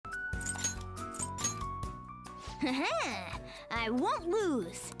I won't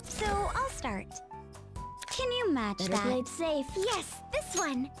lose. So I'll start. Can you match Better that? play it safe. Yes, this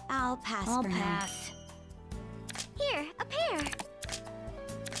one. I'll pass I'll for now. pass. Here, a pair.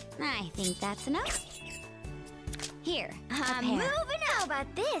 I think that's enough. Here, a pair. Moving How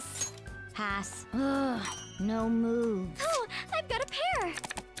about this? Pass. Ugh, no moves. Oh, I've got a pair.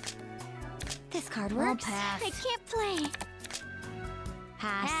 This card I'll works. pass. I can't play.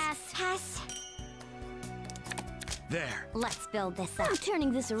 Pass. Pass. There. Let's build this up. I'm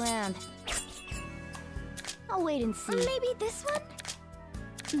turning this around. I'll wait and see. Maybe this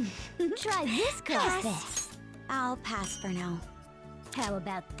one? Try this card. Pass. This. I'll pass for now. How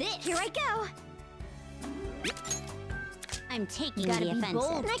about this? Here I go. I'm taking Gotta the be offensive.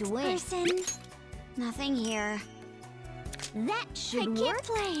 bold Next to win. person. Nothing here. That should I work. can't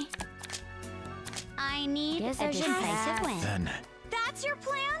play. I need Guess a I should decisive pass. win. Then. That's your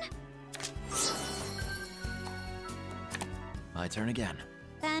plan? My turn again.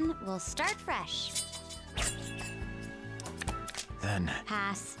 Then we'll start fresh. Then.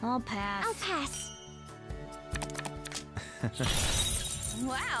 Pass. I'll pass. I'll pass.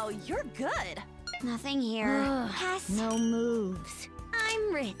 Wow, you're good. Nothing here. Ugh, Pass. no moves.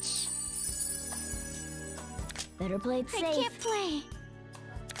 I'm rich. Better play it I safe. can't play.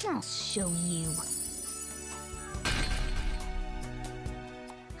 I'll show you.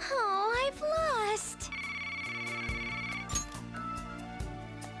 Oh, I've lost.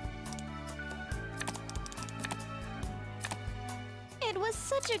 It was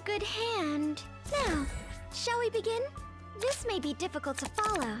such a good hand. Now, shall we begin? This may be difficult to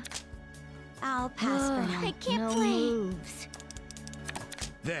follow. I'll pass for now. I can't no play. moves.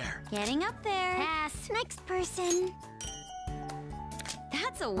 There. Getting up there. Pass. Next person.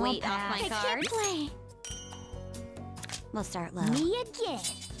 That's a weight off pass. my I cards. can't play. We'll start low. Me again.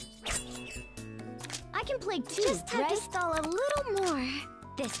 I can play two, Just have to right? stall a little more.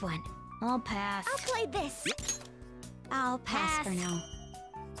 This one. I'll pass. I'll play this. I'll pass for Pass. now.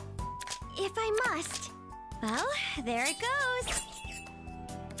 If I must. Well, there it goes.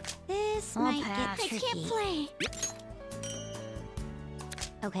 This I'll might pass. get tricky. I can't play.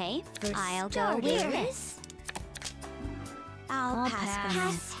 Okay, For I'll go with starters, this. I'll I'll pass for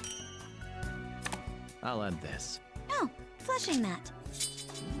pass. now. I'll end this. No, flushing that.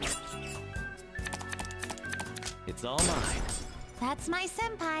 It's all mine. That's my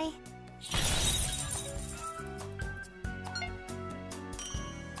senpai.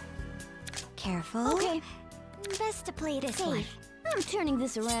 Careful. Okay. Best to play it This safe. one. I'm turning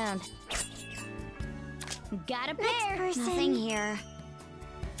this around. Got a Next pair. person. Nothing here.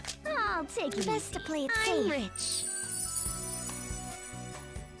 I'll take it Best to easy. play it I'm safe. rich.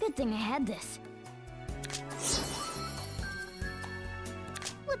 Good thing I had this.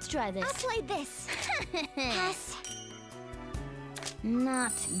 Let's try this. I'll play this. Pass.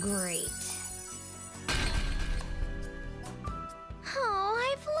 Not great.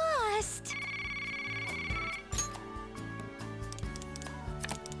 Oh, I've lost.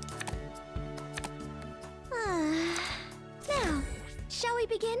 Now, shall we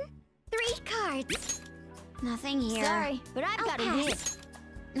begin? 3 cards. Nothing here. Sorry, but I've I'll got a pass. hit.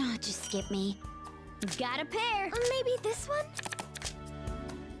 No, just skip me. Got a pair. Maybe this one?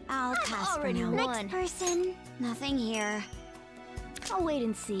 I'll I've pass for already now. won. Next person. Nothing here. I'll wait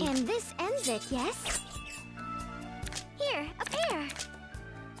and see. And this ends it, yes? Here, a pair.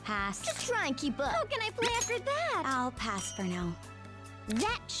 Pass. Just try and keep up. How can I play after that? I'll pass for now.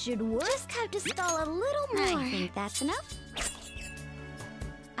 That should work. Just have to stall a little more. I think that's enough.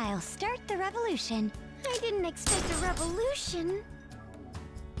 I'll start the revolution. I didn't expect a revolution.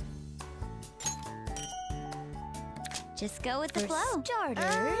 Just go with the For flow. starters.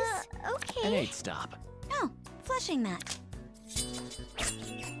 An Okay. 8 stop. No, flushing that.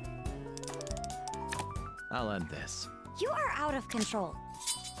 I'll end this. You are out of control.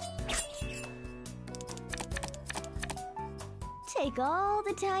 Take all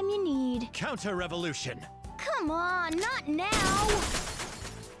the time you need. Counter revolution. Come on, not now.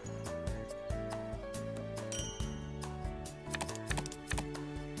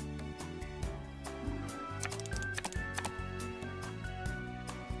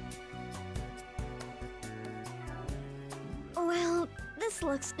 Well, this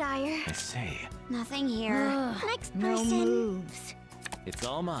looks dire. I see. Nothing here. Ugh, Next no person. moves. It's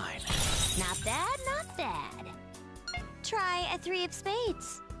all mine. Not bad, not bad. Try a 3 of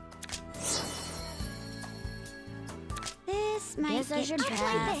spades. This might Guess I get should tricky.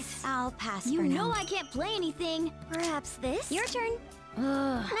 pass. I'll pass You for know now. I can't play anything. Perhaps this? Your turn.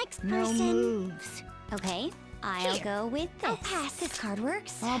 Ugh, Next no person. moves. Okay, I'll Here. go with this. I'll pass. This card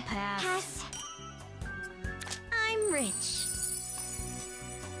works. I'll pass. Pass. I'm rich.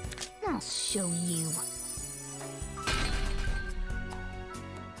 I'll show you.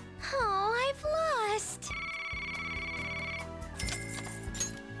 Oh, I've lost.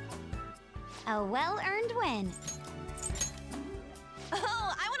 A well-earned win.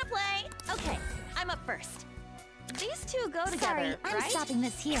 Oh, I want to play. Okay, I'm up first. These two go together, Sorry, I'm right? stopping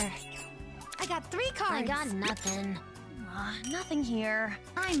this here. I got 3 cards. I got nothing. Nothing here.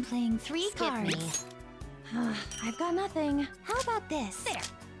 I'm playing 3 Skip cards. me. I've got nothing. How about this? There,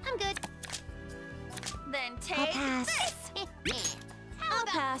 I'm good. Then take I'll pass. this. How I'll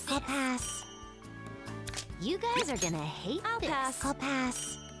about pass. I'll pass. You guys are gonna hate I'll this. pass. I'll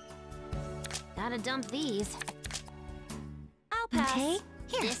pass. Gotta dump these. I'll pass. Okay,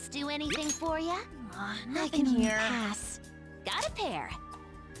 here. This do anything for ya? I Nothing can only here. pass. Got a pair.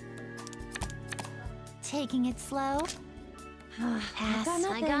 Taking it slow. I've Pass. got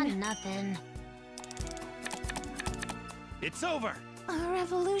I nothing. got nothing. It's over. A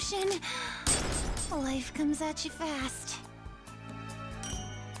revolution. Life comes at you fast.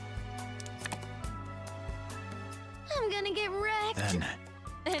 I'm gonna get wrecked. Then,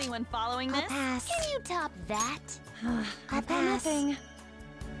 Anyone following I'll this? pass. Can you top that? I've got pass. nothing.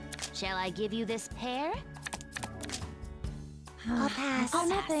 Shall I give you this pair? I'll pass. I've got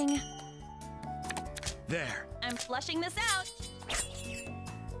nothing. there. I'm flushing this out.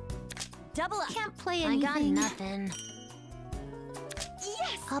 Double up. Can't play I got anything. nothing.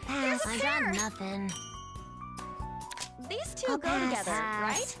 Yes! I'll pass. I pair. got nothing. These two I'll go pass. together,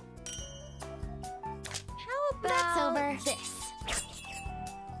 right? How about That's over. this?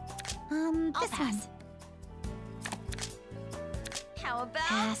 I'll This pass. How about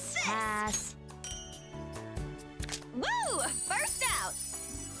Pass. this? Pass. Woo! First out.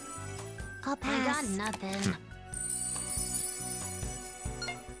 I'll I pass. got nothing.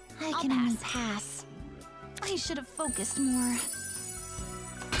 I I'll can only pass. pass. I should have focused more.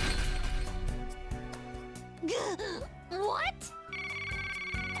 What?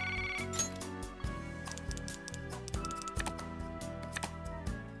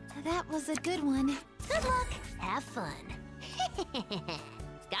 That was a good one. Good luck. Have fun.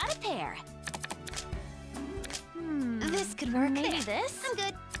 Got a pair. This could work. Maybe this? I'm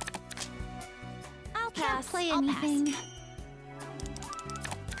good. I'll Can't pass. play I'll pass. anything.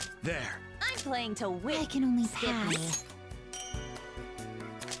 There. I'm playing to I win. can only Skip me. pass.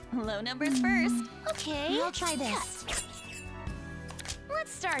 Low numbers first. Okay. I'll try this.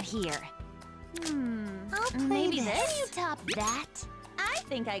 Let's start here. I'll play Maybe this. Can you top that? I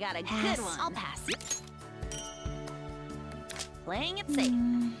think I got a Pass. good one. I'll pass. Playing it safe.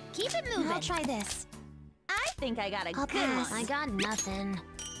 Keep it moving. I'll try this. I think I got a I'll good pass. one. I got nothing.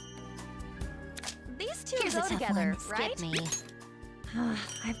 These two Here's a go tough together, one. right? Skip me.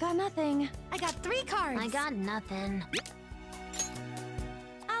 I've got nothing. I got 3 cards. I got nothing.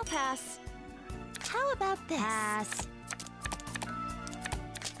 I'll pass. How about this? Pass.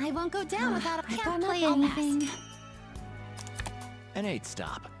 I won't go down without a I've can't got play nothing. anything. An 8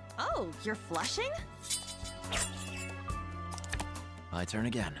 stop. Oh, you're flushing? My turn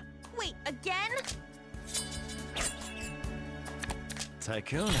again. Wait, again?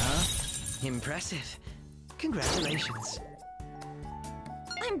 Tycoon, huh? Impressive. Congratulations.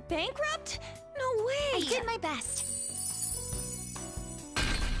 I'm bankrupt? No way! I did my best.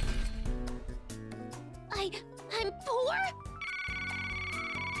 I'm poor?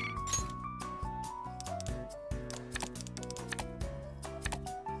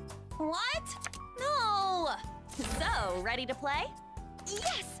 What? No! So, ready to play?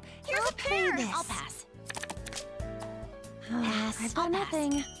 Yes! Here's I'll a pair! play this. I'll pass. Pass. I've got I'll pass.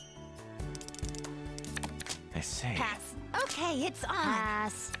 nothing. I see. Pass. Okay, it's on.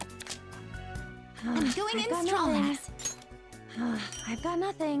 Pass. I'm going I've in got strong. nothing. I've got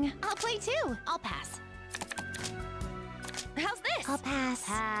nothing. I'll play too. I'll pass. How's this? I'll pass.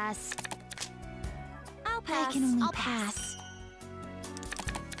 Pass. I'll pass. I can only I'll pass.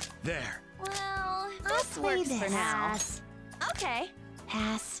 There. Well, I'll this play works for this. now. Pass. Okay.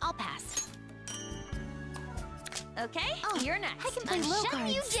 Pass. I'll pass. Okay, Oh, you're next. I can play I'm low shutting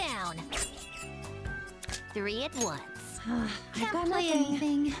you cards. down. 3 at once. I've Can't got play nothing.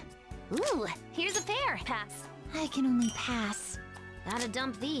 anything. Ooh, here's a pair. Pass. I can only pass. Gotta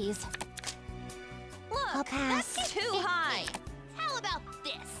dump these. Look, I'll pass. that's too high. How about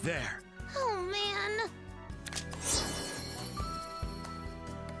this? There. Oh, man.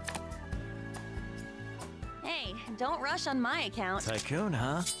 Hey, don't rush on my account. Tycoon,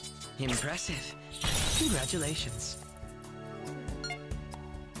 huh? Impressive. Congratulations.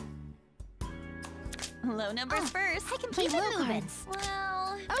 Low numbers Oh, first. I can play Keep it low moving. cards.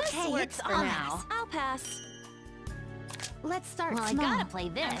 Well, Okay, this works it's for on. now. I'll pass. Let's start Well, I small. gotta play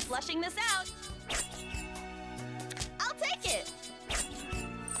I'm this. flushing this out. I'll take it.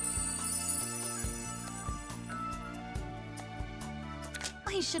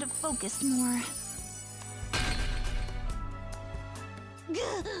 I should have focused more.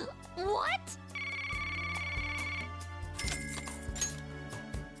 What?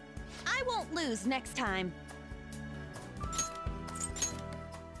 I won't lose next time.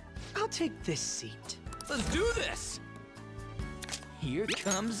 I'll take this seat. Let's do this! Here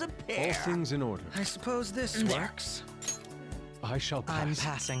comes a pair. All things in order. I suppose this There. works. I shall pass. I'm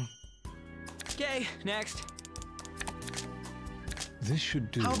passing. Okay, next. This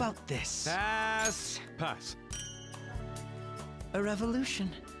should do. How about this? Pass. Pass. A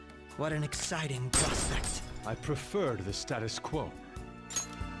revolution. What an exciting prospect. I preferred the status quo.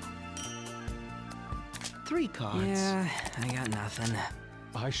 3 cards. Yeah, I got nothing.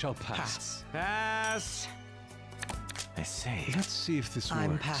 I shall pass. Pass. I say. Let's see if this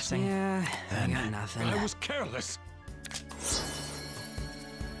I'm works. passing. Yeah, I got nothing. I was careless.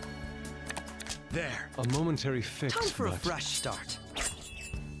 There. A momentary fix. Time for a but fresh start.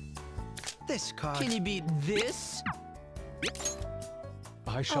 This card. Can you beat this?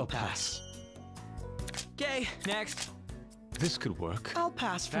 I shall I'll pass. Okay, next. This could work. I'll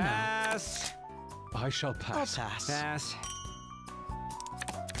pass for pass. I shall pass. I'll pass. Pass.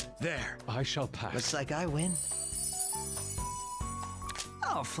 There. I shall pass. Looks like I win.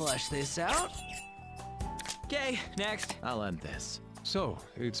 I'll flush this out. Okay, next. I'll end this. So,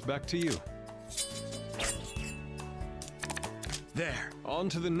 it's back to you. There. On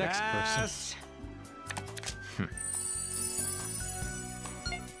to the next person. Pass.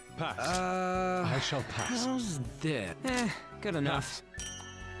 Pass. Uh, I shall pass. how's that? Good enough.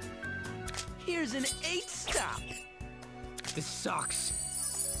 Here's an 8-stop. This sucks.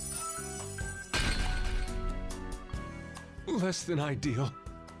 Less than ideal.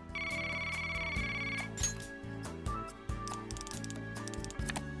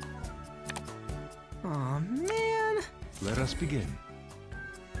 Aw, man. Let us begin.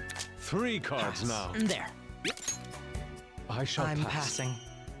 3 cards now. There. I shall I'm pass. passing.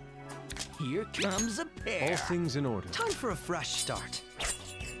 Here comes a pair. All things in order. Time for a fresh start.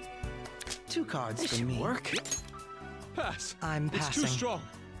 2 cards This for should me. work. Pass. I'm It's passing. too strong.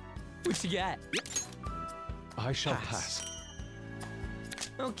 What you got? I shall Pass. pass.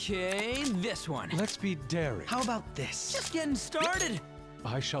 Okay, this one. Let's be daring. How about this? Just getting started.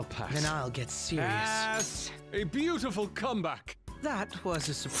 I shall pass. Then I'll get serious. Pass. A beautiful comeback. That was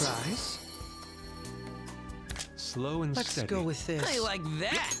a surprise. Slow and Let's steady. go with this. I like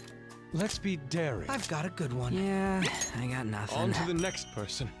that. Let's be daring. I've got a good one. Yeah, I got nothing. On to the next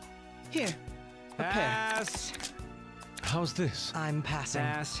person. Here. A pair. Pass. How's this? I'm passing.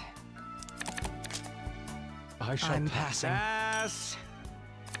 Pass. I shall I'm pass. passing. Pass.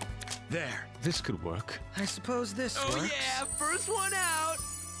 There. This could work. I suppose this Oh works. yeah, first one out.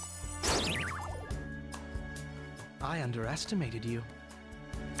 I underestimated you.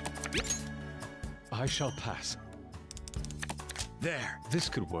 I shall pass. There. This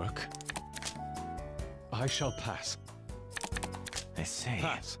could work. I shall pass. I say.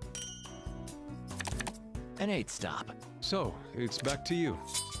 Pass. An 8-stop. So, it's back to you.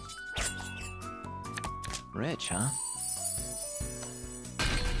 Rich, huh?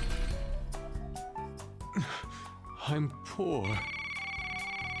 I'm poor.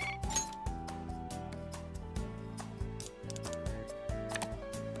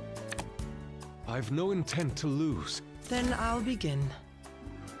 I've no intent to lose. Then I'll begin.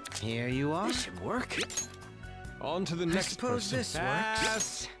 Here you are. This should work. On to the I next suppose person. this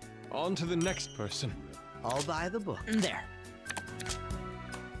works. On to the next person. I'll buy the book. There.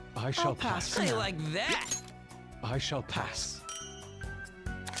 I shall I'll pass. I No. like that. I shall pass.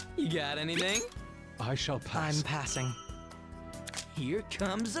 You got anything? I shall pass. I'm passing. Here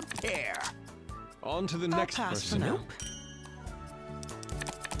comes a pair. On to the I'll next pass for person. now.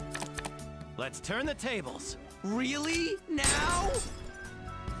 Let's turn the tables. Really? Now?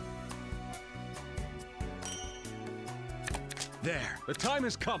 There. The time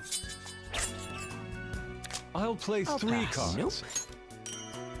has come. I'll play I'll 3 pass. cards. Nope.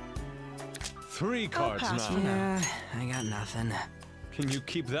 3 cards pass now. for now. Yeah, I got nothing. Can you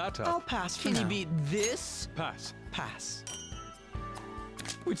keep that up? I'll pass for Can you now. beat this? Pass. Pass.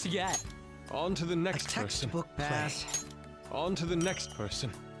 What you got? On to the A next person. textbook play. Pass. On to the next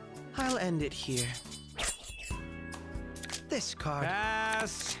person. I'll end it here. This card.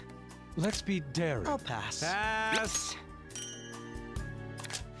 Pass. Let's be daring. I'll pass. Pass.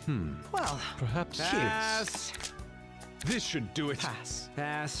 Well, Perhaps Pass. this should do it. pass.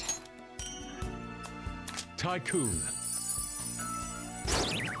 Pass. Tycoon.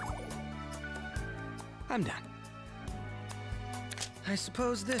 I'm done. I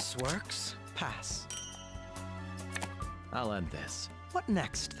suppose this works. Pass. I'll end this. What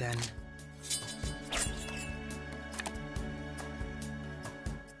next, then?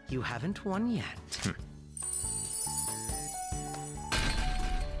 You haven't won yet.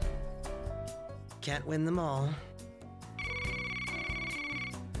 Can't win them all.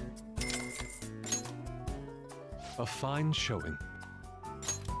 A fine showing.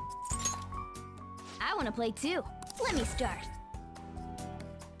 I want to play too. Let me start.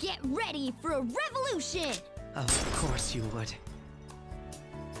 Get ready for a revolution! Of course you would.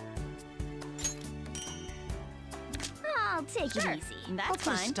 I'll take Sure, it easy. I'll that's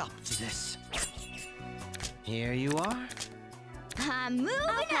put a fine. stop to this. Here you are. I'm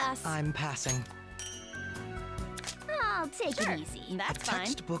moving up. I'm passing. I'll take Sure, it easy. that's A fine.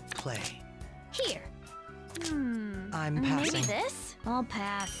 textbook play. Here, I'm passing. Maybe this? I'll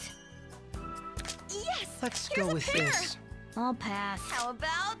pass. Yes! Let's Here's go a with pair. this. I'll pass. How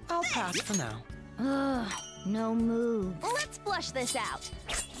about I'll pass for now. Ugh, no moves. Let's flush this out.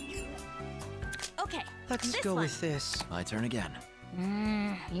 Okay, Let's this go one. with this. My turn again.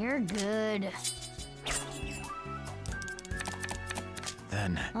 You're good.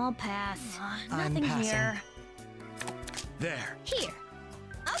 Then, I'll pass. I'm Nothing passing. here. there. Here.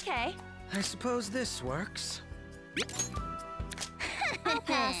 Okay, I suppose this works. I'll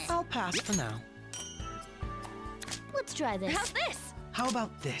pass. I'll pass for now. Let's try this. How's this? How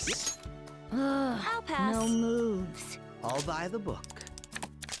about this? Ugh, I'll pass. no moves. All by the book.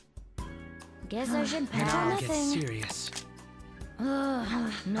 Guess I should And I'll pass. get nothing. serious.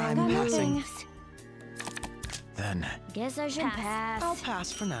 Ugh, no I'm moves. passing. Then, Guess I should pass. I'll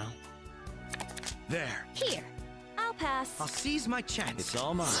pass for now. there. Here. I'll pass. I'll seize my chance. It's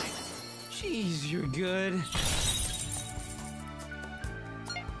all mine. Jeez, you're good.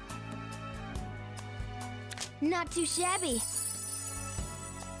 Not too shabby.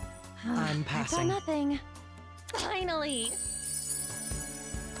 I'm I got passing. nothing. Finally.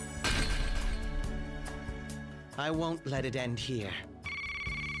 I won't let it end here.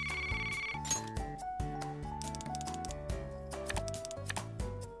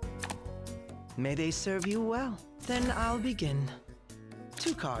 May they serve you well. Then I'll begin.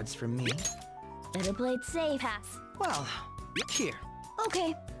 2 cards from me. Better play it safe. Pass. Well, here.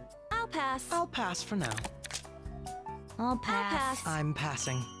 Okay. I'll pass. I'll pass for now. I'll pass. pass. I'm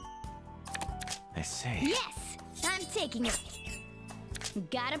passing. I see. Yes! I'm taking it.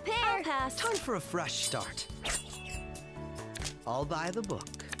 Got a pair. I'll pass. Time for a fresh start. All by the book.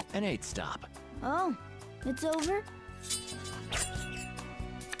 An 8 stop. Oh, it's over?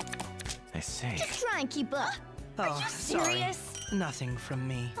 I see. Just try and keep up. Oh, sorry. Serious? Nothing from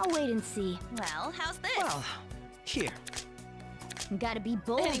me. I'll wait and see. Well, how's this? Well, here. Gotta be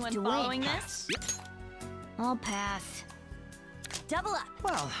bold Anyone to following win. this? I'll pass. Double up.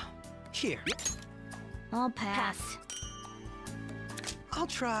 Well, here. I'll pass. I'll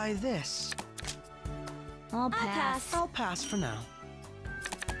try this. I'll pass. pass. I'll pass for now.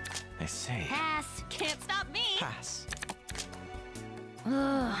 I see. Pass. Can't stop me. Pass.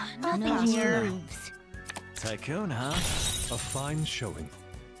 Ugh, I'll no pass for now. moves. Tycoon, huh? A fine showing.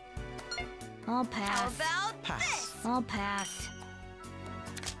 I'll How pass. about Pass. I'll pass.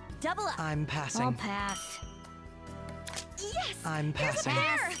 double up? I'm I'll passing. pass. Yes! I'm Here's a passing.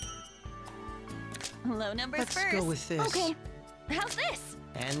 pair. Low numbers Let's first. go with this. Okay. How's this?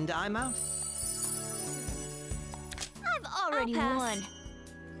 And I'm out. I've already pass. won.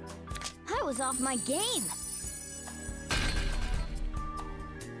 I was off my game.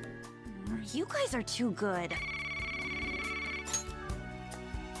 You guys are too good.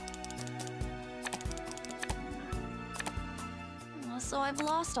 So I've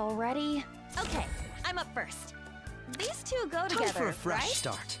lost already. Okay, I'm up first. These two go Time together, for a fresh right?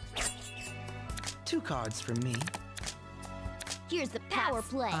 start. 2 cards from me. Here's the power Pass.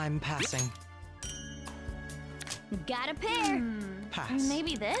 play. I'm passing. Got a pair. Pass.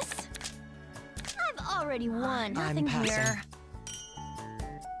 Maybe this? I've already won. Nothing passing. here.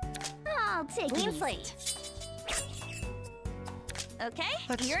 I'll take Clean it easy. slate. Okay,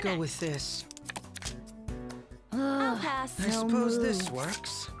 Let's you're go next. with this. I'll pass. I No suppose this moves.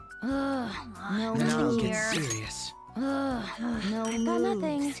 works. Ugh, no Now I'll moves. get here. serious. Ugh, no I've got moves.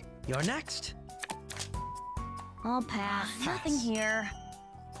 nothing. You're next. I'll pass. Nothing here.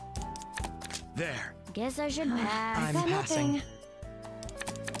 There. Guess I should pass. I'm Got passing. nothing.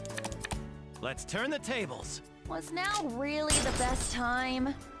 Let's turn the tables. Was now really the best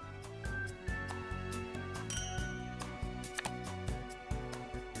time?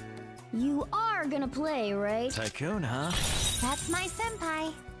 You are gonna play, right? Tycoon, huh? That's my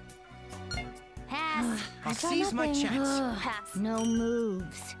senpai. Pass. I'll I got seize my nothing. chance. Pass. No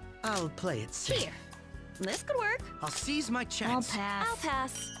moves. I'll play it safe. Here. This could work. I'll seize my I'll chance. pass. I'll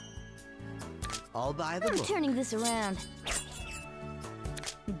pass. All by the I'm book. turning this around.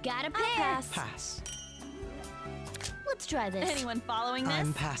 Got a pair. Pass. Pass. Let's try this. Anyone following this?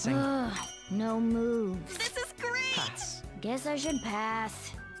 I'm passing. No moves. This is great! Pass. Guess I should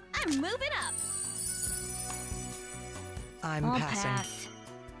pass. I'm moving up. I'm I'll passing. pass.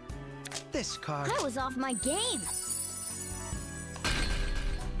 This card. I was off my game.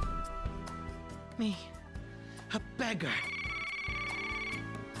 Me. A beggar.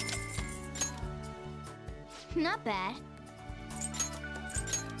 Not bad.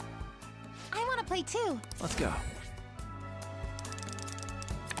 I want to play too. Let's go.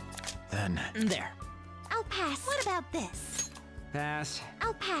 Then. There. I'll pass. What about this? Pass.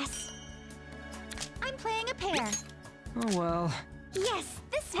 I'll pass. I'm playing a pair. Oh well. Yes,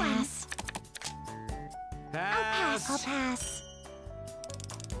 this Pass. one. I'll pass. I'll pass.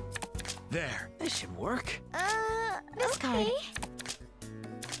 There. This should work. This card.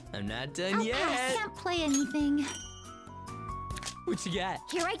 I'm not done I'll yet. pass. Can't play anything. What you got?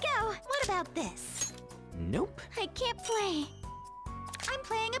 Here I go. What about this? Nope. I can't play. I'm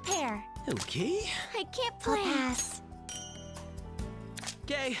playing a pair. Okay. I can't play. I'll pass.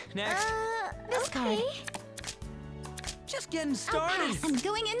 Okay, next. This card. Just getting I'll started. pass. I'm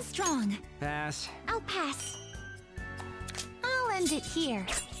going in strong. Pass. I'll pass. I'll end it here.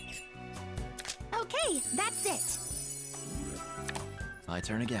 Okay, that's it. My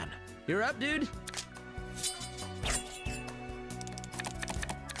turn again. You're up, dude.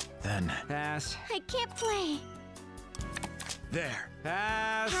 Then. Pass. I can't play. There.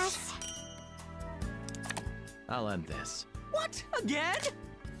 Pass. Pass. I'll end this. What? Again?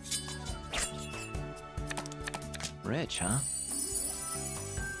 Rich, huh?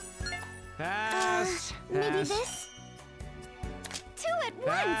 Pass. Maybe Pass. this? Two at once.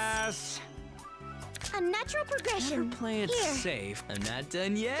 Pass. A natural progression. Better play it Here. safe. I'm not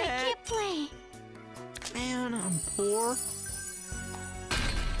done I yet. can't play. Man, I'm poor.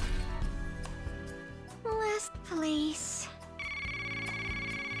 Last place.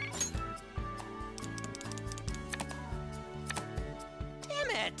 Damn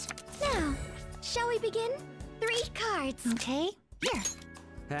it. Now, shall we begin? 3 cards. Okay. Here.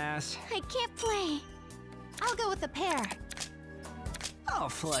 Pass. I can't play. I'll go with a pair. I'll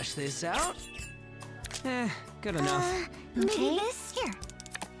flush this out. Good enough. Maybe this? Here.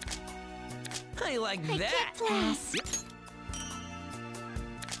 I like I that. can't play.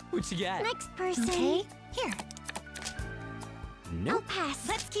 What you got? Next person. Okay. Here. I'll Nope. pass.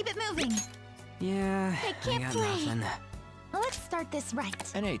 Let's keep it moving. Yeah, I can't got play. nothing. Let's start this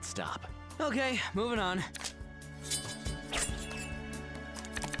right. An 8 stop. Okay, moving on.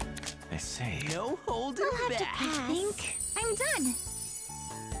 I say. No holding I'll have to back. pass. I think I'm done.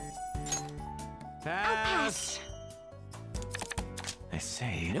 Pass. I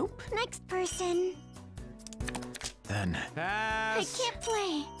say. Nope. Next person. Then. I Pass. can't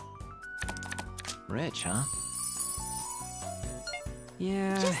play. Rich, huh?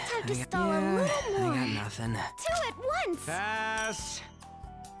 Yeah. Just have to I got- stall a yeah, little more. I got nothing. 2 at once. Pass.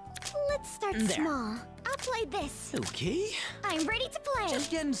 Let's start There. small. I'll play this. Okay. I'm ready to play.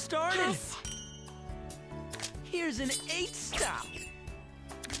 Just getting started. Pass. Here's an 8 stop.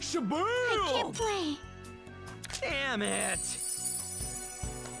 I Shaboom! can't play. Damn it.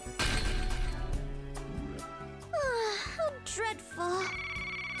 How dreadful.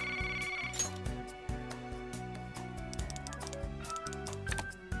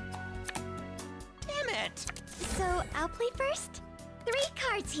 Damn it. So I'll play first. 3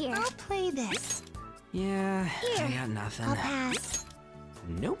 cards here. I'll play this. Yeah, Here. I got nothing. I'll pass.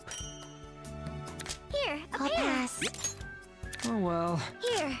 Nope. Here, a I'll pair. pass. Oh well.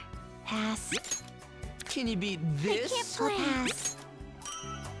 Here. Pass. Can you beat I this? can't play. I'll pass.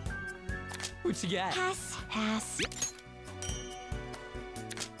 What you got? Pass. Pass.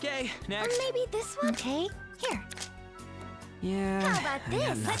 Okay, next. Maybe this one? Okay. Here. Yeah. How about I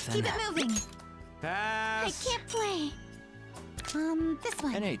got this? Let's nothing. keep it moving. I Pass. can't play. This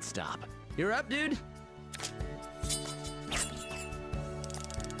one. An 8 stop. You're up, dude.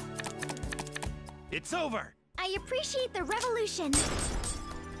 It's over. I appreciate the revolution.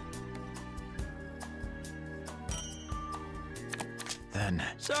 Then.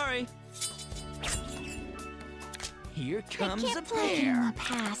 Sorry. Here comes a can't play. pair.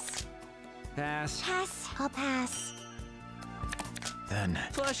 Pass. Pass. Pass. I'll pass. Then.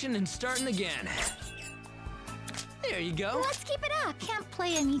 Flushing and starting again. There you go. Let's keep it up. Can't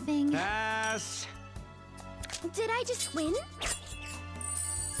play anything. Pass. Did I just win?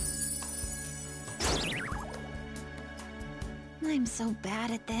 I'm so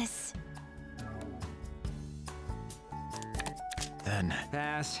bad at this. Then,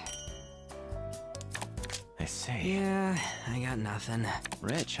 Pass. I say. Yeah, I got nothing.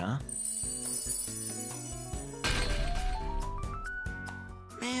 Rich, huh?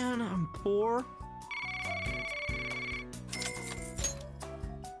 Man, I'm poor.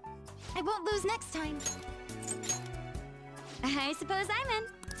 I won't lose next time. I suppose I'm in.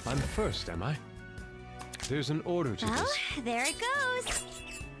 I'm first, am I? There's an order to Well, this. there it goes.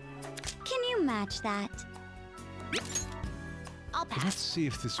 Can you match that? I'll pass. Let's see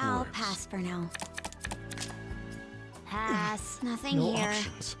if this I'll works. pass for now. Pass. Nothing No here.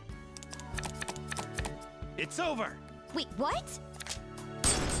 options. It's over. Wait, what?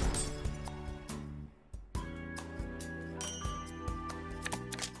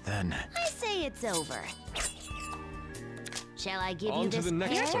 Then, I say it's over. Shall I give on you to this the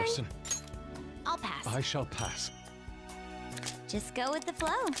next pair? person. I'll pass. I shall pass. Just go with the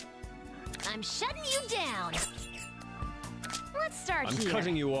flow. I'm shutting you down. Let's start I'm here.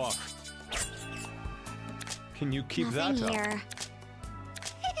 cutting you off. Can you keep Nothing that up? here.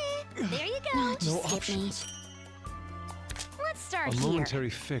 There you go. No Just skip me. options. Let's start A here. momentary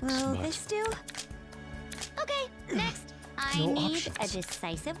fix, Will but this do? Okay, next. I No need options. a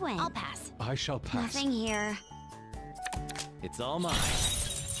decisive win. I'll pass. I shall pass. Nothing here. It's all mine.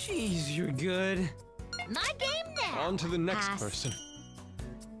 Jeez, you're good. My game now. On to the next Pass. person.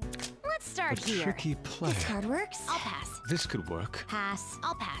 Let's A start here. tricky play. This card works. I'll pass. This could work. Pass.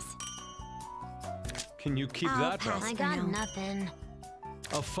 I'll pass. Can you keep I'll that pass. up? I for got now. nothing.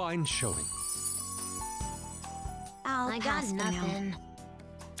 A fine showing. I'll I got pass for now. nothing.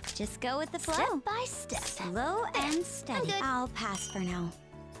 Just go with the flow. Step by step. Slow and steady. good. I'll pass for now.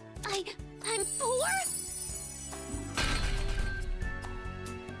 I'm poor.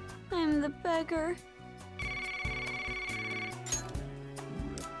 I'm the beggar.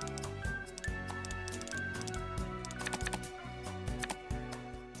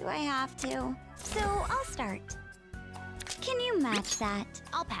 Do I have to? So I'll start. Can you match that?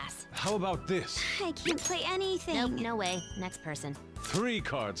 I'll pass. How about this? I can't play anything. Nope, no way. Next person. 3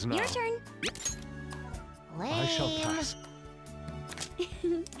 cards now. Your turn. Lame. I shall pass.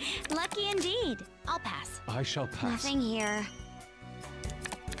 Lucky indeed. I'll pass. I shall pass. Nothing here.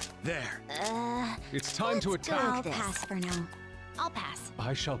 There. It's time to let's go. attack. I'll this. pass for now. I'll pass.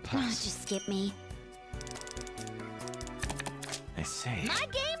 I shall Oh, pass. just skip me. I say. My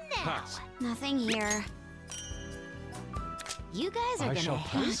game now. Pass. Nothing here. You guys are I gonna shall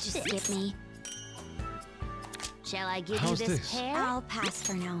hate Oh, pass. just this. skip me. Shall I give How's you this, this? pair? I'll pass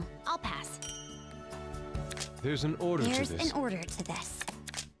for now. I'll pass. There's an order There's to this. an order to this.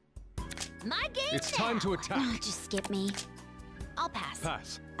 My game It's now. time to Oh, attack. just skip me. I'll pass.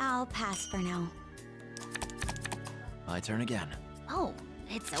 Pass. I'll pass for now. My turn again. Oh,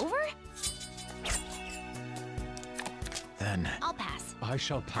 it's over? Then I'll pass. I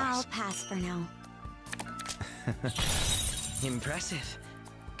shall pass. I'll pass for now. Impressive.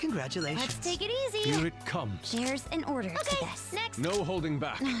 Congratulations. Let's take it easy. Here it comes. There's an order to Okay, this. next. No holding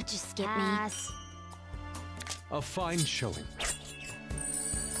back. Oh, just skip me. Pass. A fine showing.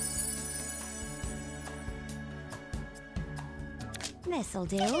 This'll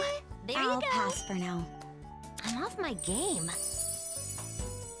do. There you I'll go. pass for now. I'm off my game.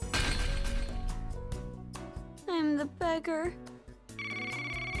 I'm the beggar.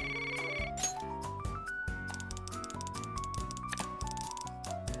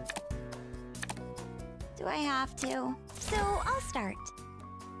 Do I have to? So I'll start.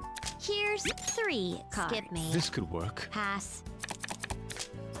 Here's 3 cards. Skip me. This could work. Pass.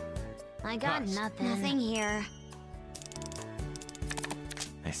 I got Pass. nothing. Nothing here.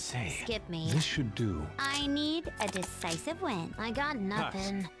 I say. Skip me. This should do. I need a decisive win. I got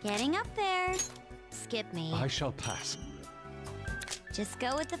nothing. Getting up there. Skip me. I shall pass. Just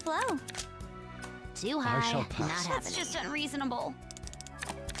go with the flow. Too I high. shall pass. Not That's happening. just unreasonable.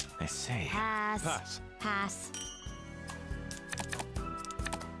 I say. Pass. Pass. Pass.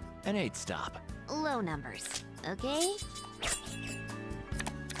 An 8 stop. Low numbers. Okay?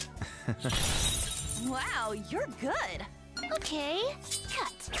 Wow, you're good. Okay.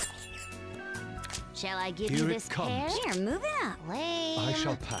 Cut. Shall I give Here you it this comes. pair? Here, move it up. Lame. I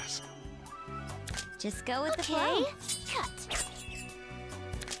shall pass. Just go with the Okay. flow. Cut.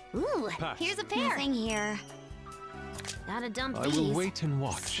 Ooh, Pass. here's a pair. Nothing here. Gotta dump I these. will wait and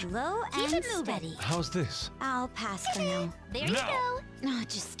watch. Slow Keep and it moving. steady. How's this? I'll pass for now. There you Now. go. No,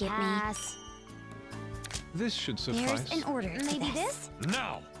 just skip me. Pass. This should There's suffice. an order to Maybe this.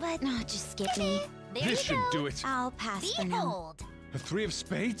 Now! But no, just skip me. There This you should go. do it. I'll pass for now. Behold. The 3 of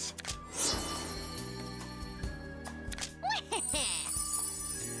spades?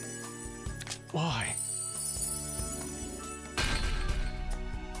 Why?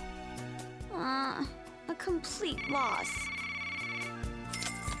 A complete loss.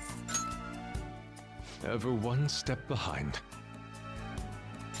 Ever one step behind.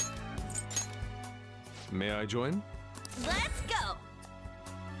 May I join? Let's go.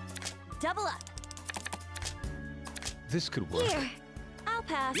 Double up. This could work. Here, I'll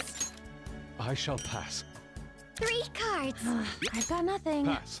pass. I shall pass. 3 cards. I've got nothing.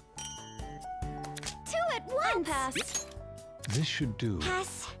 Pass. 2 at I'll once. pass. This should do.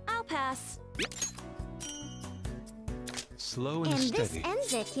 Pass. I'll pass. Slow and And this steady.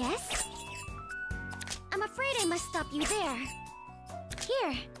 ends it, yes? I'm afraid I must stop you there.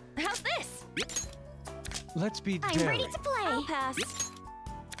 Here, How's this? Let's be I'm daring. ready to play. I'll pass.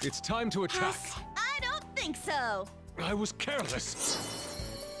 It's time to attack. Pass. I don't think so. I was careless.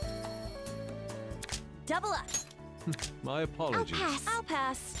 Double up. My I'll apologies. pass. I'll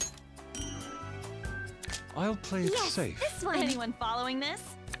pass. I'll play it Yes, safe. this one. Anyone following this?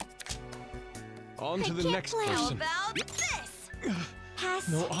 On to I the can't next play. How person. about this? Pass.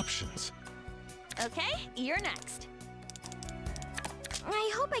 No options. Okay, you're next.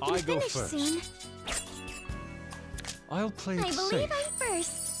 I hope I can I go finish first. soon. I'll play it I believe safe. I'm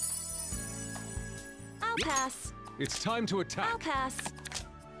first. I'll pass. It's time to I'll attack. pass.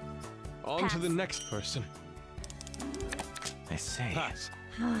 On to the pass. next person. I say. Pass.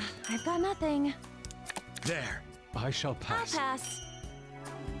 I've got nothing. There. I shall I'll pass. pass.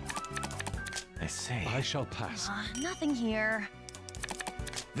 I say. I shall pass. Nothing here.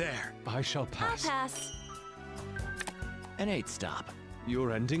 There. I shall I'll pass. pass. An 8 stop.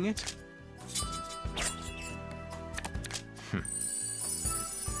 You're ending it?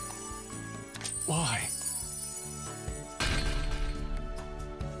 Why?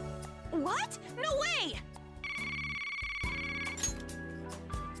 What? No way!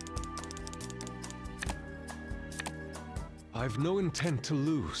 I've no intent to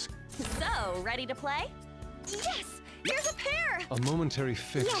lose. So, ready to play? Yes! Here's a pair! A momentary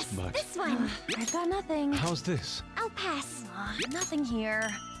fix, Yes, but this one. I've got nothing. how's this? I'll pass. Nothing here.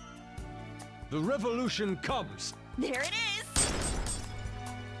 The revolution comes. There it is!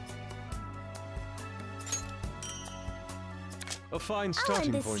 A fine I'll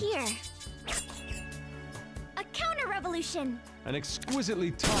starting end this point. here. A counter-revolution. An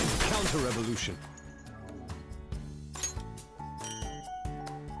exquisitely timed counter-revolution.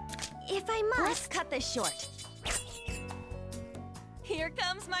 If I Let's must. cut this short. Here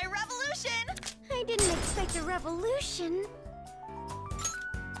comes my revolution! I didn't expect a revolution.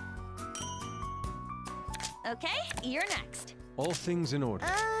 Okay, you're next. All things in order.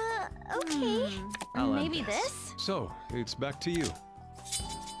 Okay. I'll Maybe end this? So, it's back to you.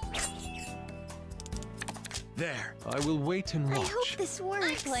 There. I will wait and I watch. hope this I'm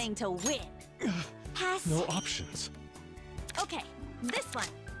works. playing to win. Pass. No options. Okay, this one.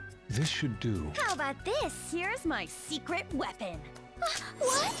 This should do. How about this? Here's my secret weapon.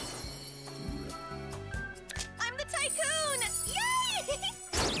 What? I'm the Tycoon!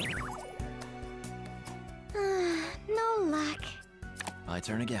 Yay! No luck. My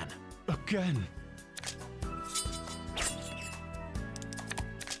turn again. Again.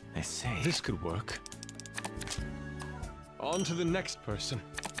 I say. This could work. On to the next person.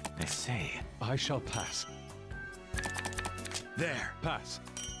 I say. I shall pass. There. Pass.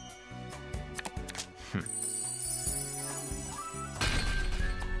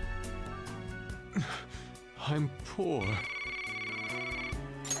 I'm poor.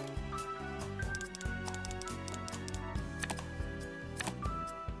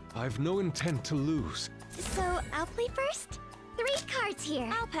 I've no intent to lose. So I'll play first? 3 cards here.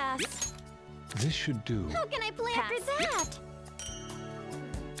 I'll pass. This should do. How can I play Pass. after that?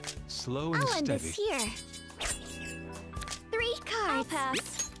 Slow and I'll end steady. this here. 3 I'll cards.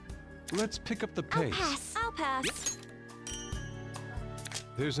 pass. Let's pick up the I'll pace. pass. I'll pass.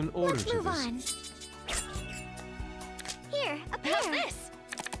 There's an order Let's to move this. on. Here, a pair. How's this?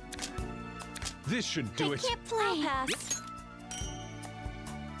 This should do I it. can't play. I'll pass.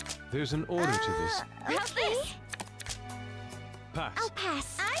 There's an order to this. How's this? Pass. I'll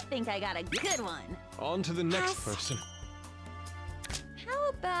pass. I think I got a good one. On to the next Pass. person. How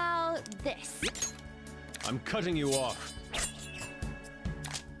about this? I'm cutting you off.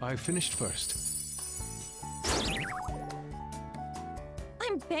 I finished first.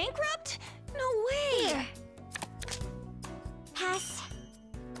 I'm bankrupt? No way! Here. Pass.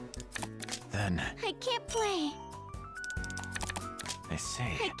 Then, I can't play. I see.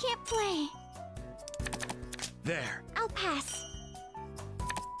 I can't play. There. I'll pass.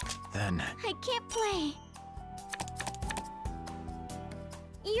 Then, I can't play.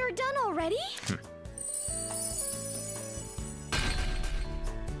 You're done already?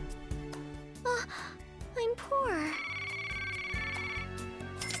 I'm poor.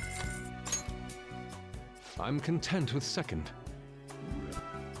 I'm content with second.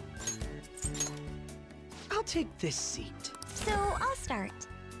 I'll take this seat. So I'll start.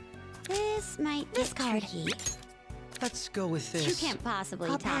 This might get tricky. Let's go with this. You can't possibly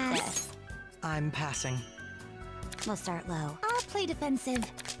I'll top pass. this. I'm passing. We'll start low. I'll play defensive.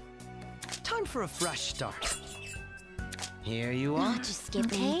 Time for a fresh start. Here you are. Just skip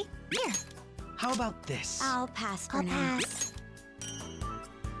me. Here. How about this? I'll pass for I'll now. pass.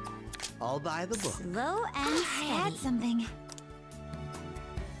 All by the book. Slow and I had steady. something.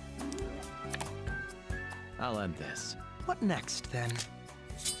 I'll end this. What next, then?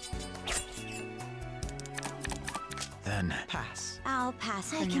 Then, Pass. I'll pass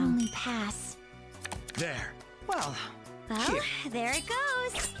for I now. can only pass. There. Well, Well, here. there it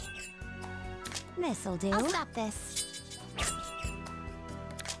goes. This'll do. I'll stop this.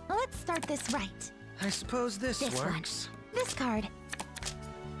 Let's start this right. I suppose this This one. works. This card.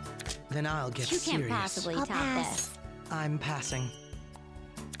 Then I'll get You serious. can't possibly I'll top pass. this. I'm passing.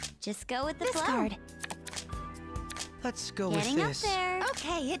 Just go with the This flow. card. Let's go Getting with up this. there.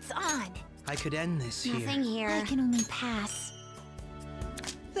 Okay, it's on. I could end this Nothing here. here. I can only pass.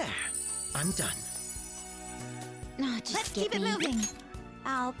 There. I'm done. No, just Let's skip keep it me. moving.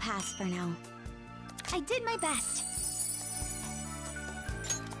 I'll pass for now. I did my best.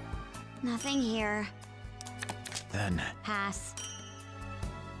 Nothing here. then, Pass.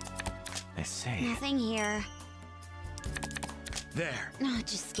 I see. Nothing here. There. No,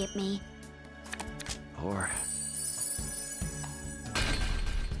 just skip me. Or,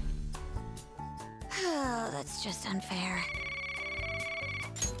 Oh, that's just unfair.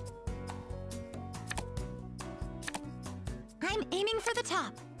 I'm aiming for the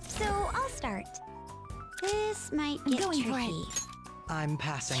top. So I'll start. This might I'm get going for tricky. I'm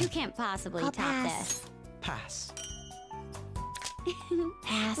passing. You can't possibly I'll top pass. Pass. Pass.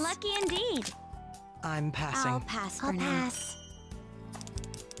 this. Lucky indeed. I'm passing. I'll pass for I'll now. pass.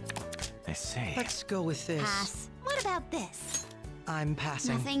 I see. Let's go with this. Pass. What about this? I'm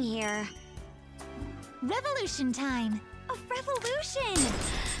passing. Nothing here. Revolution time. A revolution!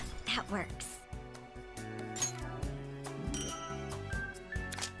 That works.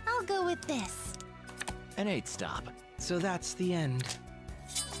 I'll go with this. An 8 stop. So that's the end.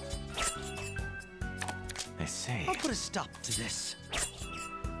 I see. I'll put a stop to this.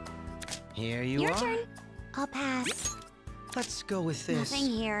 Here you Your are. turn. I'll pass. Let's go with this. Nothing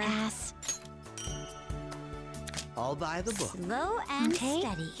here. Pass. All by the book. Slow and Okay.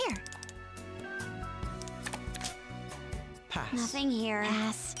 steady. Here. Pass. Nothing here.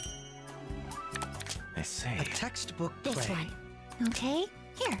 Pass. I see. A textbook This play. one. Okay.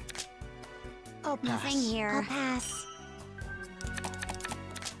 Here. I'll pass. Nothing I'll here. pass.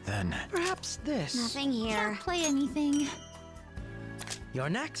 Then, Perhaps this. Nothing here. Can't play anything. You're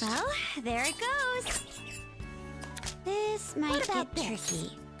next. Well, there it goes. This might What about get this?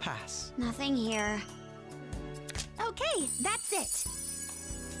 tricky. Pass. Nothing here. Okay, that's it.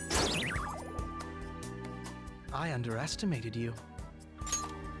 I underestimated you.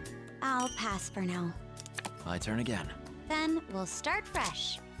 I'll pass for now. my turn again. Then we'll start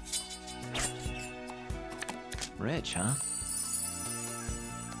fresh. Rich, huh?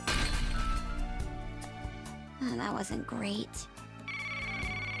 Oh, that wasn't great.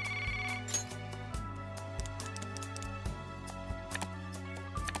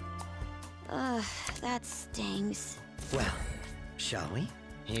 Ugh, that stings. Well, shall we?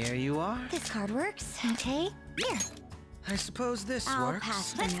 Here you are. This card works. Okay. Here. I suppose this I'll works.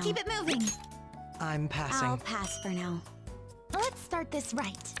 pass for Let's now. keep it moving. I'm passing. I'll pass for now. Let's start this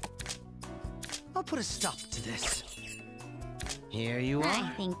right. I'll put a stop to this. Here you I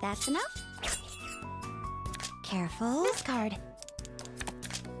are. think that's enough. Careful. This card.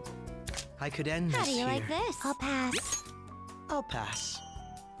 I could end How this do you here. like this? I'll pass. I'll pass.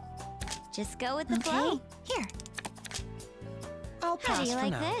 Just go with the Okay. flow. Here. I'll How pass do you for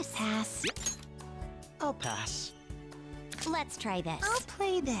like now. this? Pass. I'll pass. Let's try this. I'll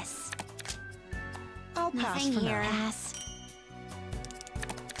play this. I'll pass Nothing for here. now. Pass.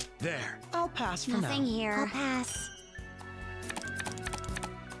 There. I'll pass for Nothing now. here. I'll pass.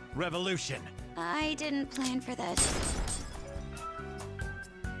 Revolution. I didn't plan for this.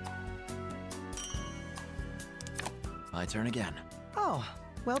 My turn again. Oh,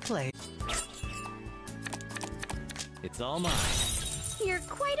 well played. It's all mine. You're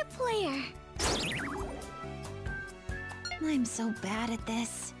quite a player. I'm so bad at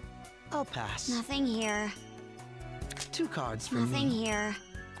this. I'll pass. Nothing here. 2 cards for Nothing me. here.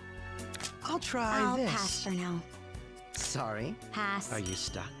 I'll try I'll this. pass for now. Sorry. Pass. Are you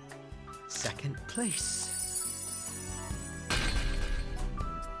stuck? 2nd place.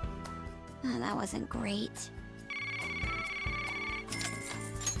 Oh, that wasn't great.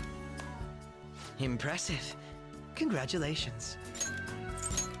 Impressive. Congratulations.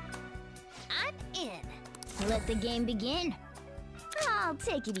 I'm in. Let the game begin. I'll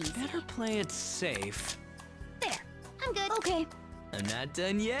take it easy. Better play it safe. There, I'm good. Okay. I'm not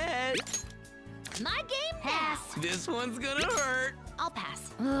done yet. My game pass. This one's gonna hurt. I'll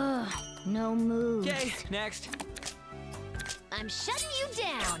pass. Ugh, no moves. Okay, next. I'm shutting you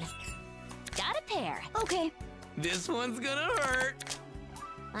down. Got a pair. Okay. This one's gonna hurt.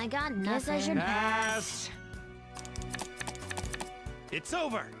 I got Guess I should nothing. Pass. It's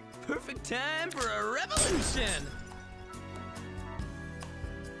over. Perfect time for a revolution.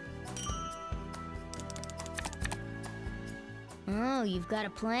 Oh, you've got a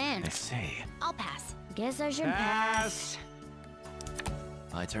plan. I see. I'll pass. Guess I should pass.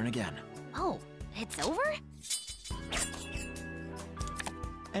 My turn again. Oh, it's over?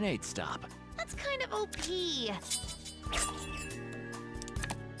 An 8 stop. That's kind of OP.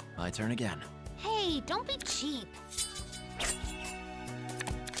 My turn again. Hey, don't be cheap.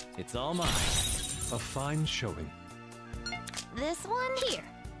 It's all mine. A fine showing. This one? Here.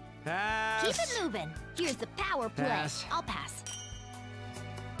 Pass. Keep it moving. Here's the power play. Pass. I'll pass.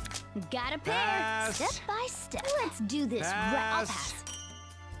 Got a pair. Pass. Step by step. Let's do this right. I'll pass.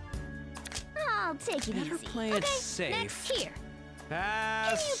 I'll take it Better easy. play it okay, safe. next here.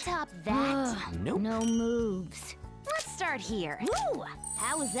 Pass. Can you top that? Nope. No moves. Let's start here. Woo!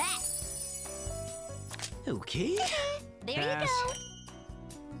 How was that? Okay. There Pass. you go.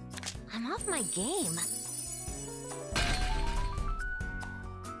 I'm off my game.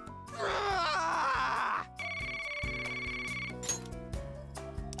 Ah!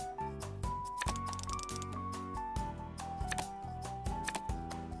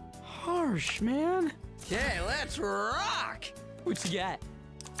 Harsh, man. Okay, let's rock. What you got?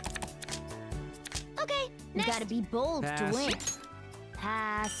 Okay, you gotta be bold Pass. to win.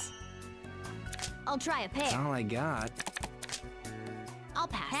 Pass. I'll try a That's pair. all I got. I'll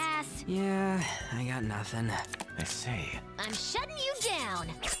pass. Pass. Yeah, I got nothing. I see. I'm shutting you down.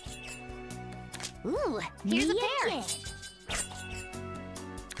 Ooh, here's a pair. again.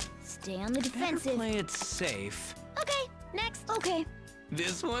 Stay on the Better defensive. play it safe. Okay, next. Okay.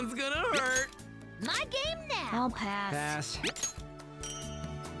 This one's gonna hurt. My game now. I'll pass. Pass.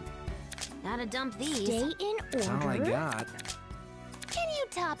 Gotta dump these. Stay in order. That's all I got. Can you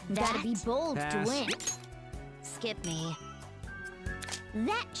top that? Gotta be bold Pass. to win. Skip me.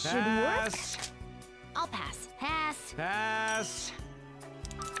 That should work. Pass. I'll pass. Pass. Pass.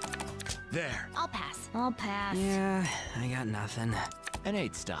 There. I'll pass. I'll pass. Yeah, I got nothing. An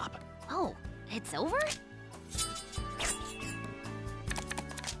 8 stop. Oh, it's over?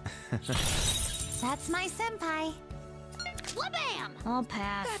 That's my senpai. Wha-bam! I'll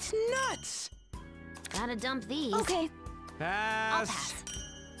pass. That's nuts. Gotta dump these. Okay. I'll Pass. pass.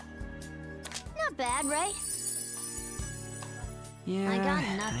 Not bad, right? Yeah, I got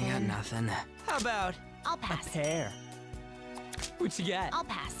I got nothing. nothing. How about I'll a pass. pair? What you got? I'll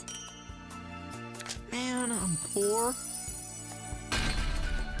pass. Man, I'm poor.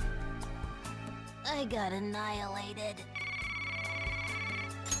 I got annihilated.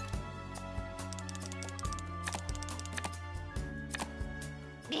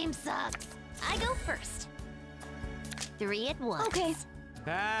 Game sucks. I go first. 3 at once. Okay.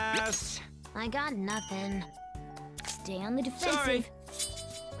 Pass. I got nothing. Stay on the defensive. Sorry.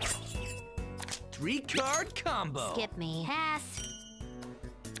 3-card combo. Skip me. Pass.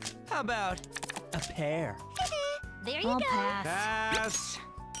 How about a pair? There you I'll go. pass. Pass.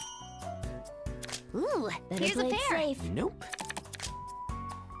 Ooh, Better here's a play it pair. safe. Nope.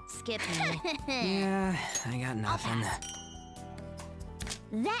 Skip me. Yeah, I got nothing.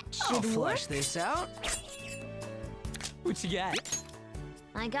 That I'll should work. flush this out. What you got?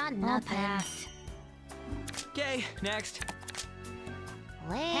 I got I'll nothing. pass. Okay, next.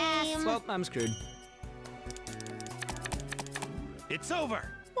 Lame. Well, I'm screwed. It's over.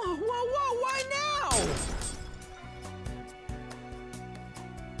 Whoa, whoa, whoa, why now?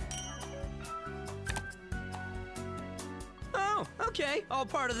 Oh, okay. All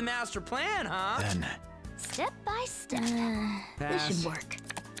part of the master plan, huh? Then. Step by step. Uh, This Pass. should work.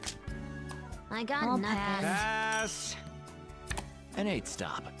 I got I'll nothing. Pass. An 8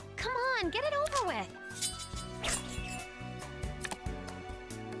 stop. Come on, get it over with.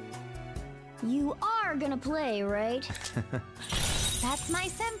 You are gonna play, right? That's my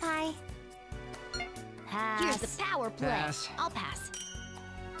senpai. Pass. Here's the power play. Pass. I'll pass.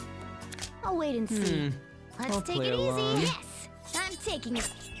 I'll wait and see. Let's I'll take play it along. easy. Yes, I'm taking it.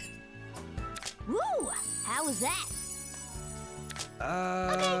 Woo! How was that?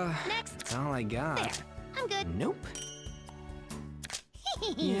 Next. That's all I got. There. I'm good. Nope.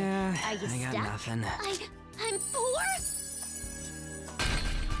 Yeah, Are you I got stuck? nothing. I'm poor?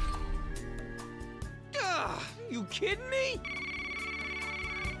 Ugh, you kidding me?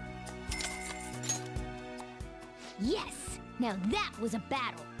 Yes! Now that was a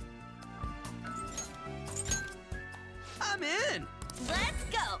battle. I'm in. Let's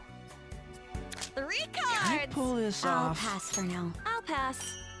go. 3 Can I cards. pull this I'll off? pass for now. I'll pass.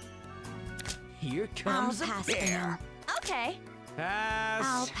 Here I'll comes a pass for bear. now. Okay. Pass.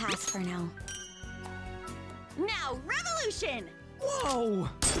 I'll pass for now. Now, revolution. Whoa!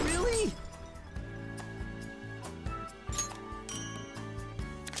 Really?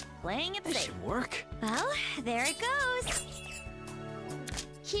 Playing it This safe. should work. Well, there it goes.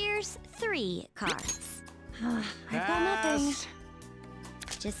 Here's 3 cards. I've got nothing. Pass.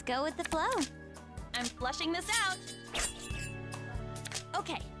 Just go with the flow. I'm flushing this out.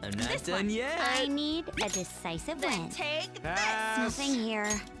 Okay. I'm not this done one. yet. I need a decisive Then win. take Pass. Nothing here.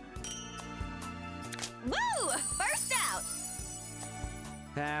 this. Woo! First out.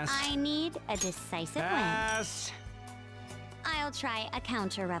 Pass. I need a decisive win. Pass. I'll try a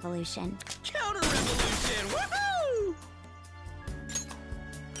counter revolution. Counter revolution! Woohoo!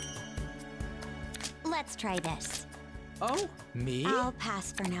 Let's try this. Oh, me? I'll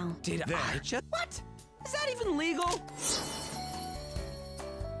pass for now. Did I just? What? Is that even legal?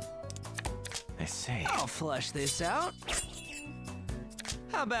 I see. I'll flush this out.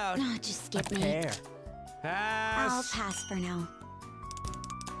 How about Oh, just skip me. pair? I'll Pass. pass for now.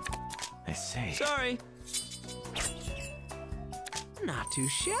 I see. Sorry. Not too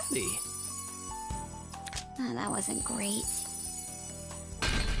shabby. Oh, that wasn't great.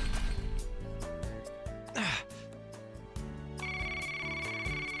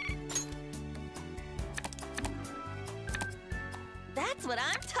 That's what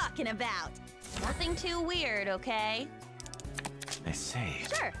I'm talking about. Nothing too weird, okay? I see.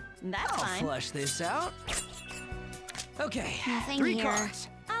 Sure. That's I'll fine. flush this out. Okay, Nothing 3 here. cards.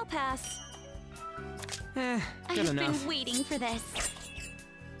 I'll pass. Good I've enough. been waiting for this.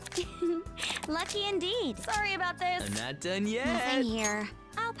 Lucky indeed. Sorry about this. I'm not done yet. Nothing here.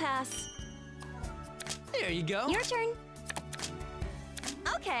 I'll pass. There you go. Your turn.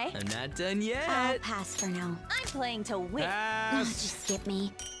 Okay. I'm not done I'll yet. pass for now. I'm playing to win. Oh, Pass. just skip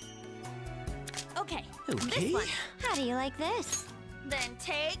me. Okay. Okay. This one. How do you like this? Then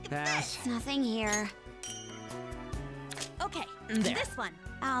take Pass. Nothing here. this. Okay. There. This one.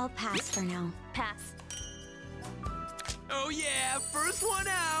 I'll pass for now. Pass. Oh yeah, first one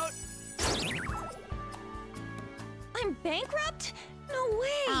out. I'm bankrupt? No way.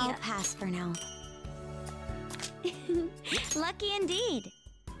 I'll pass for now. Lucky indeed.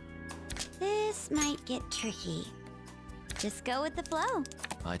 This might get tricky. Just go with the flow.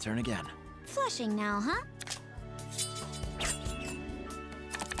 My turn again. Flushing now, huh?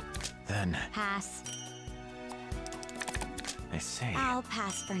 Then Pass. I see. I'll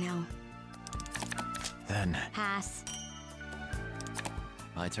pass for now. Then Pass.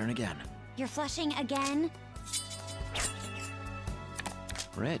 my turn again. You're flushing again?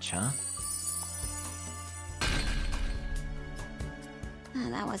 Rich, huh? Oh,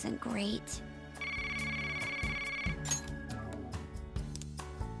 that wasn't great.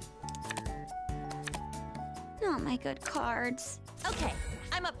 Not my good cards. Okay.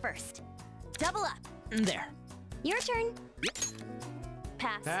 I'm up first. Double up. There. Your turn.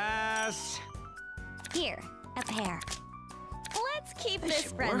 Pass. Pass. Here, a pair. Let's keep This this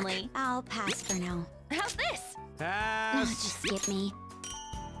should work. friendly. I'll pass for now. How's this? Oh, Pass. just skip me.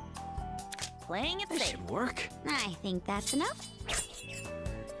 Playing it This safe. should work. I think that's enough.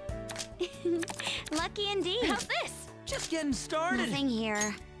 Lucky indeed. How's this? Just getting started. Nothing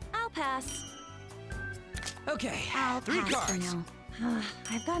here. I'll pass. Okay, I'll 3 pass cards. for now.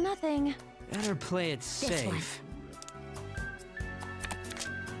 I've got nothing. Better play it one. safe.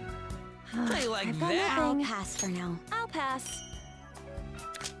 Play like I've got that. I'll nothing. pass for now. I'll pass.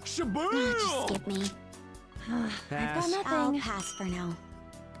 Oh, just Shaboom! skip me. I've Pass. got I'll nothing. pass for now.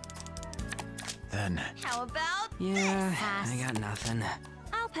 Then How about Yeah, Pass. I got nothing.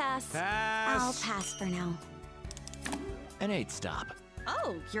 I'll pass. I'll Pass. pass for now. an 8 stop.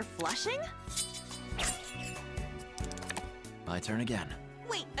 Oh, you're flushing? My turn again.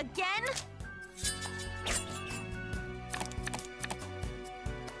 Wait, again?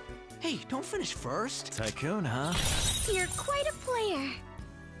 Hey, Hey, don't finish first. Tycoon, huh? You're quite a player.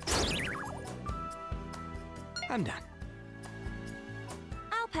 I'm done.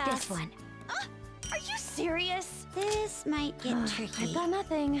 I'll pass. This one. Are you serious? This might get tricky. I've got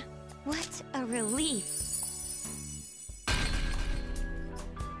nothing. What a relief.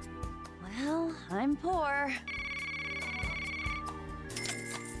 Well, I'm poor.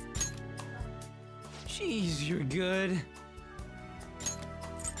 Jeez, you're good.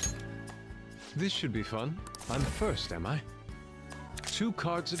 This should be fun. I'm first, am I? 2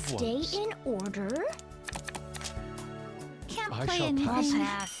 cards at Stay once. in order. Can't I play shall anything. pass. I'll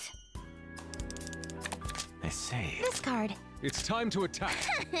pass. I say. This card. It's time to attack.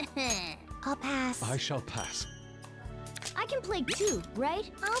 I'll pass. I shall pass. I can play 2, right?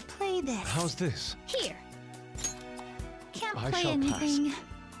 I'll play this. How's this? Here. Can't I play shall pass. anything.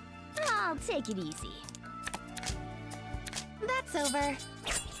 I'll take it easy. That's over.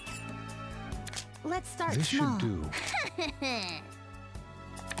 Let's start This small. should do.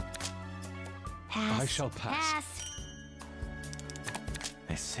 Pass. I shall pass. Pass.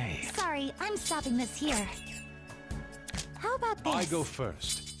 I say. Sorry, I'm stopping this here. How about this? I go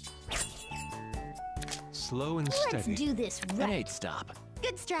first. Slow and Let's steady. do this An right. 8 stop.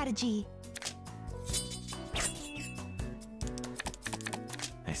 Good strategy.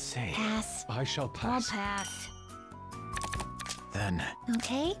 I say. Pass. I shall I'll pass. pass. Then.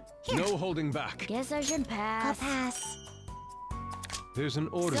 Okay. Here. No holding back. Guess I should I'll pass. pass. There's an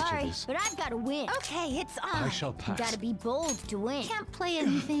order to Sorry, this. but I've got to win. Okay, it's on. I shall You pass. gotta be bold to win. Can't play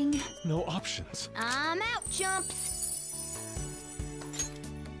anything. No options. I'm out, chumps.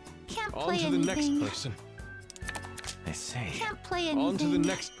 Can't On play to the next anything. person. I say. Can't play anything. On to the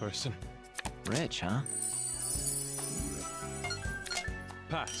next person. Rich, huh?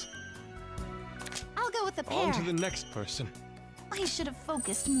 Pass. I'll go with a pair. On to the next person. I should have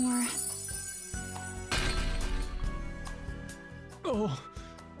focused more. Oh,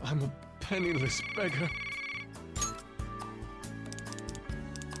 I'm a penniless beggar.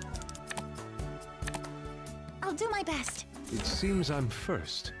 I'll do my best. It seems I'm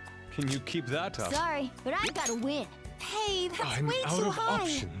first. Can you keep that up? Sorry, but I've got to win. Hey, that's I'm way out too of high.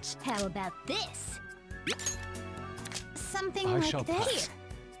 options. How about this? Something I like shall this. pass.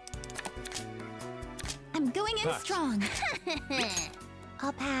 I'm going in Pass. strong.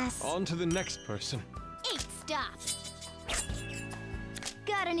 I'll pass. On to the next person. 8 stop.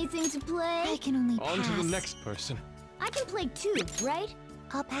 Got anything to play? I can only On pass. to the next person. I can play 2, right?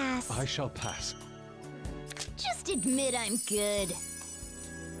 I'll pass. I shall pass. Just admit I'm good.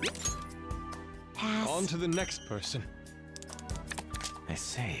 Pass. On to the next person. I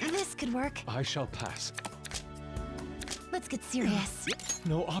say. This could work. I shall pass. Let's get serious.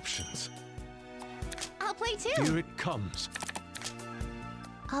 No options. I'll play too. Here it comes.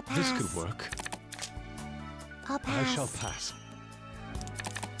 I'll pass. This could work. I'll pass. I shall pass.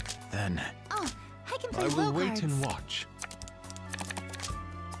 Then. Oh, I can play I will low wait cards. and watch.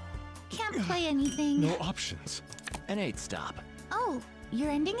 Can't play anything. No options. An 8 stop. Oh, you're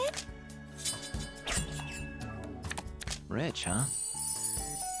ending it? Rich, huh?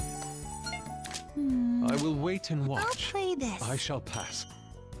 I will wait and I'll watch. play this. I shall pass.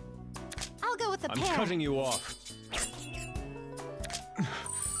 I'll go with a I'm pair. cutting you off.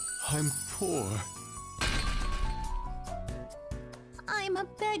 I'm poor. I'm a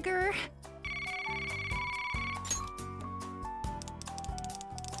beggar.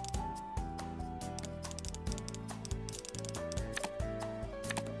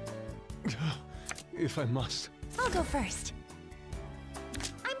 If I must. I'll go first.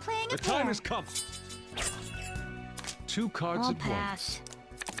 I'm playing a The pair. time has come. 2 cards I'll at pass.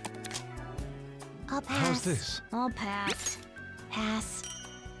 I'll pass. once. How's this? I'll pass. Pass.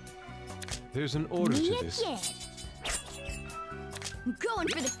 There's an order Me to this. again. I'm going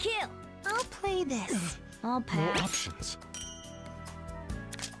for the kill. I'll play this. I'll No pass. options.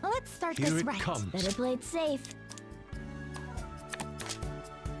 Let's start Here this it right. comes. Better play it safe.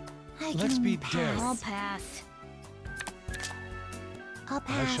 I can Let's only be pass. daring. I'll pass. I'll I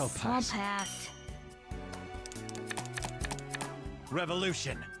pass. shall I'll pass. pass.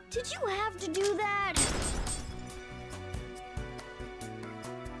 Revolution. Did you have to do that?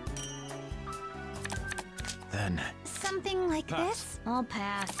 Then. Something like Pass. this. I'll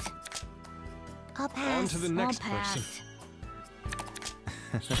pass. I'll pass. On to the I'll next person.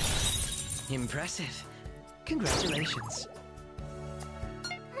 pass. Impressive. Congratulations.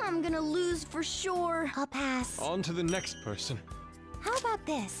 I'm gonna lose for sure. I'll pass. On to the next person. How about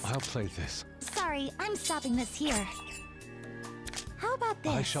this? I'll play this. Sorry, I'm stopping this here. How about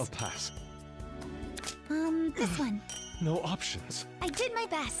this? I shall pass. This one. No options. I did my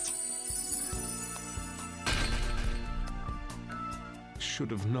best. should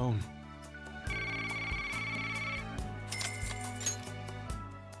have known.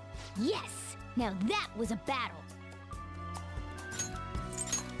 Yes! Now that was a battle.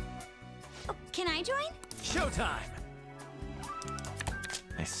 Oh, can I join? Showtime!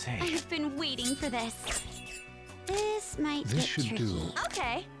 I say. I've been waiting for this. This might This get should tricky. do.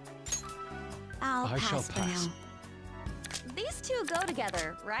 Okay. I'll I shall pass for pass. now. These two go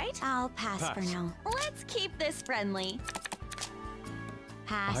together, right? I'll pass for Pass. now. Let's keep this friendly.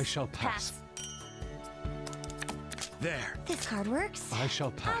 Pass. I shall pass. There. This card works. I shall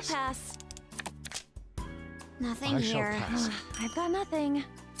I'll pass. pass. Nothing I shall here. pass. I've got nothing.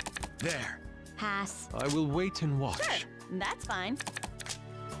 There. Pass. I will wait and watch. Sure, that's fine.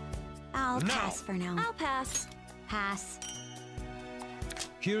 I'll No. pass for now. I'll pass. Pass.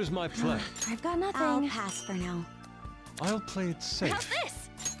 Here's my play. I've got I'll nothing. pass for now. I'll play it How's safe.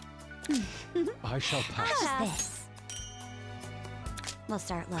 this? I shall pass. How's Pass. this? We'll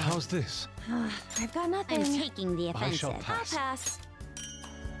start low. How's this? I've got I'm nothing. taking the I shall offensive. I'll pass. pass.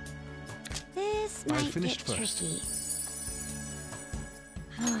 This I might finished get first. tricky.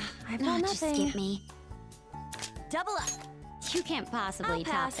 I've No, got just nothing. skip me. Double up. You can't possibly I'll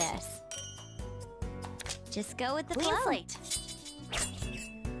top pass. this. Just go with the Clean flow. slate.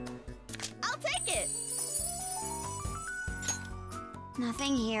 I'll take it.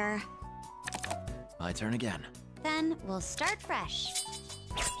 Nothing here. My turn again. Then we'll start fresh.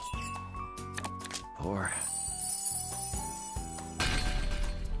 Poor.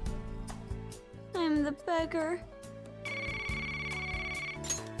 I'm the beggar.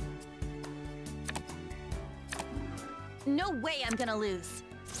 No way I'm gonna lose.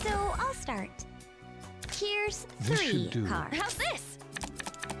 So I'll start. Here's This 3 should do. cards. How's this?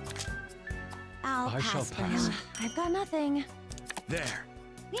 I'll I shall pass for pass. now. I've got nothing. There.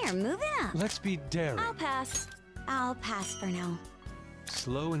 We're moving up. Let's be daring. I'll pass. I'll pass for now.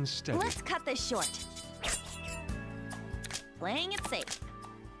 Slow and steady. Let's cut this short. Playing it safe.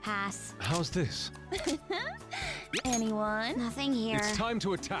 Pass. How's this? Anyone? Nothing here. It's time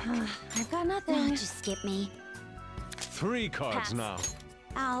to attack. I've got No, nothing. just skip me. 3 cards Pass. now.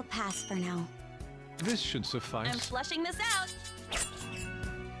 I'll pass for now. This should I'm suffice. flushing this out.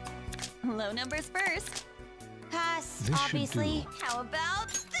 Low numbers first. Pass, This should obviously. do. How about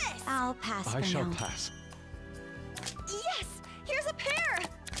this? I'll pass I for shall now. pass. Yes! Here's a pair!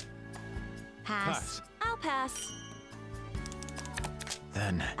 Pass. Pass. I'll pass.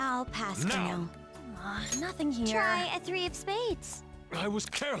 Then. I'll pass for No. now. Nothing here. Try a 3 of spades. I was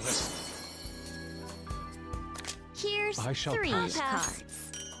careless. Here's I shall 3 pass. I'll pass. cards.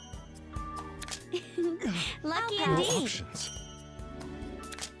 Lucky I'll No pass. indeed. options.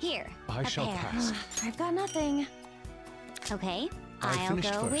 Here, I a shall pair. pass. I've got nothing. Okay, I I'll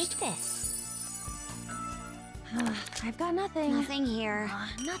finished go first. with this. I've got nothing. Nothing here.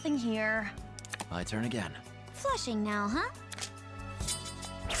 Nothing here. My turn again. Flushing now, huh?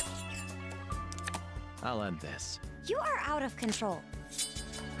 I'll end this. You are out of control.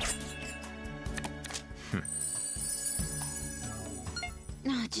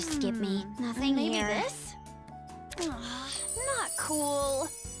 No, just skip me. Nothing Maybe here. this? Not cool.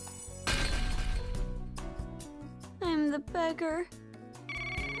 I'm the beggar.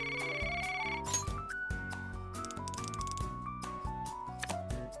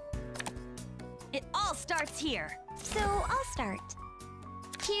 It all starts here. So I'll start.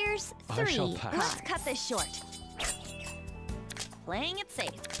 Here's I 3 shall pass. Let's cut this short. Playing it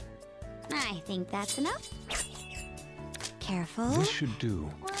safe. I think that's enough. Careful. This should do.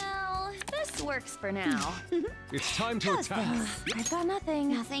 Well, this works for now. It's time to How's attack. this? I've got nothing.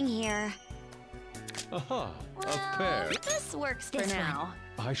 Nothing here. Aha, Well, a pair. this works for This one. now.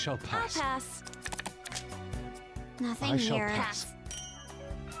 I shall I'll pass. pass. Nothing I shall here. pass.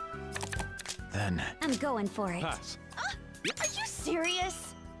 Then. I'm going for it. Pass. Are you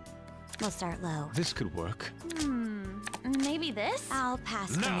serious? We'll start low. This could work. Maybe this? I'll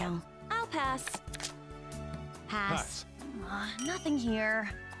pass for No. now. I'll pass. Pass. Pass. Nothing here.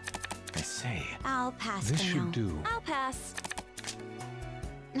 I say. I'll pass This for should now. do. I'll pass.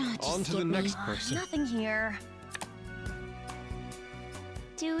 No, just On to skip the me. next person. Nothing here.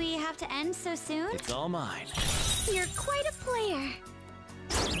 Do we have to end so soon? It's all mine. You're quite a player.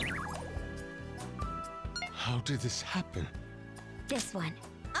 How did this happen? This one.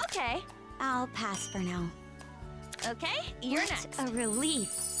 Okay. I'll pass for now. Okay, you're What next. a relief.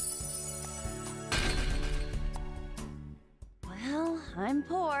 Well, I'm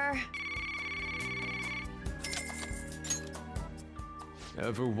poor.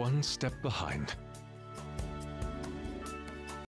 Ever one step behind.